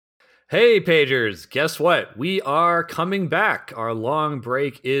Hey, Pagers, guess what? We are coming back. Our long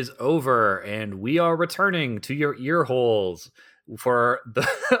break is over, and we are returning to your ear holes for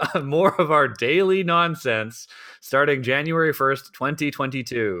more of our daily nonsense starting January 1st,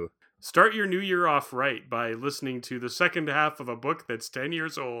 2022. Start your new year off right by listening to the second half of a book that's 10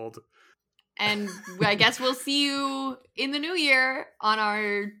 years old. And I guess we'll see you in the new year on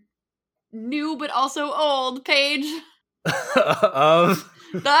our new but also old page of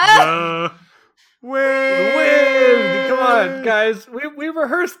The Wind. Come on, guys. We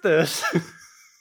rehearsed this.